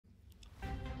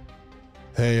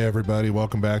Hey everybody,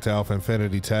 welcome back to Alpha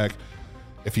Infinity Tech.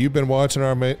 If you've been watching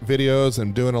our videos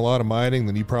and doing a lot of mining,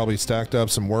 then you probably stacked up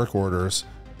some work orders.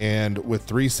 And with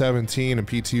 317 and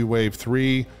PTU Wave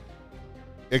 3,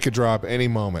 it could drop any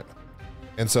moment.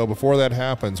 And so before that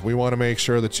happens, we want to make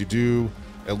sure that you do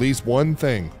at least one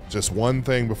thing, just one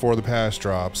thing before the patch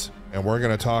drops. And we're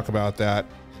going to talk about that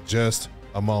in just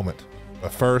a moment.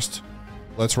 But first,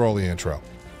 let's roll the intro.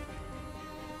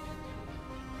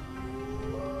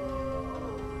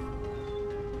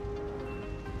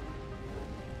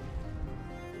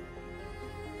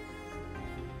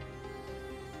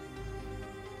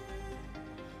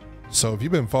 So if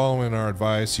you've been following our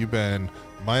advice, you've been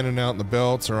mining out in the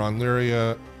belts or on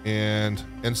Lyria, and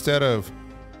instead of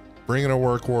bringing a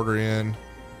work order in,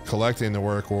 collecting the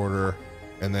work order,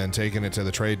 and then taking it to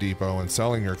the trade depot and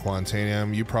selling your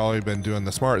Quantanium, you've probably been doing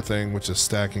the smart thing, which is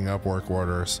stacking up work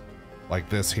orders like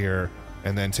this here,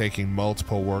 and then taking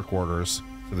multiple work orders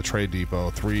to the trade depot,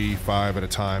 3, 5 at a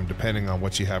time, depending on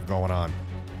what you have going on.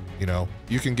 You know,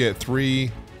 you can get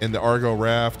 3 in the Argo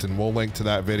Raft, and we'll link to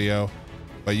that video,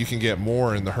 but you can get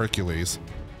more in the Hercules.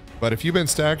 But if you've been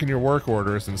stacking your work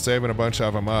orders and saving a bunch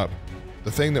of them up,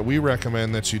 the thing that we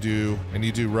recommend that you do, and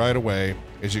you do right away,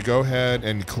 is you go ahead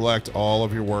and collect all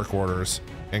of your work orders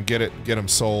and get them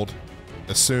sold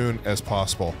as soon as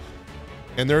possible.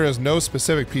 And there is no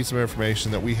specific piece of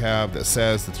information that we have that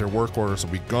says that their work orders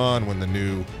will be gone when the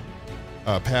new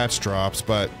patch drops,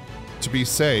 but to be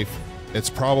safe, it's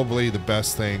probably the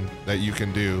best thing that you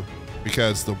can do,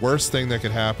 because the worst thing that could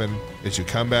happen is you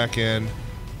come back in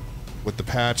with the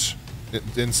patch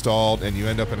installed and you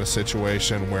end up in a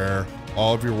situation where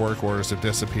all of your work orders have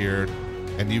disappeared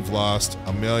and you've lost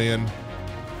 $1 million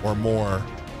or more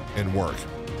in work.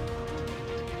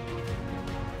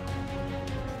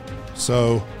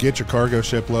 So get your cargo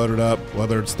ship loaded up,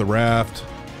 whether it's the Raft,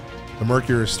 the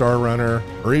Mercury Star Runner,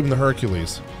 or even the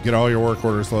Hercules. Get all your work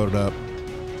orders loaded up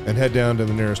and head down to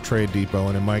the nearest trade depot,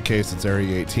 and in my case it's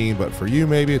Area 18, but for you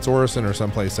maybe it's Orison or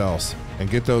someplace else, and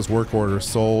get those work orders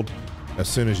sold as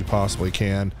soon as you possibly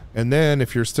can. And then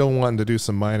if you're still wanting to do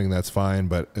some mining, that's fine,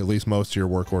 but at least most of your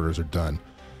work orders are done.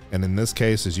 And in this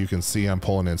case, as you can see, I'm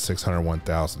pulling in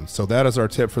 601,000. So that is our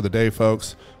tip for the day,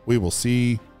 folks. We will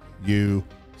see you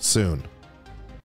soon.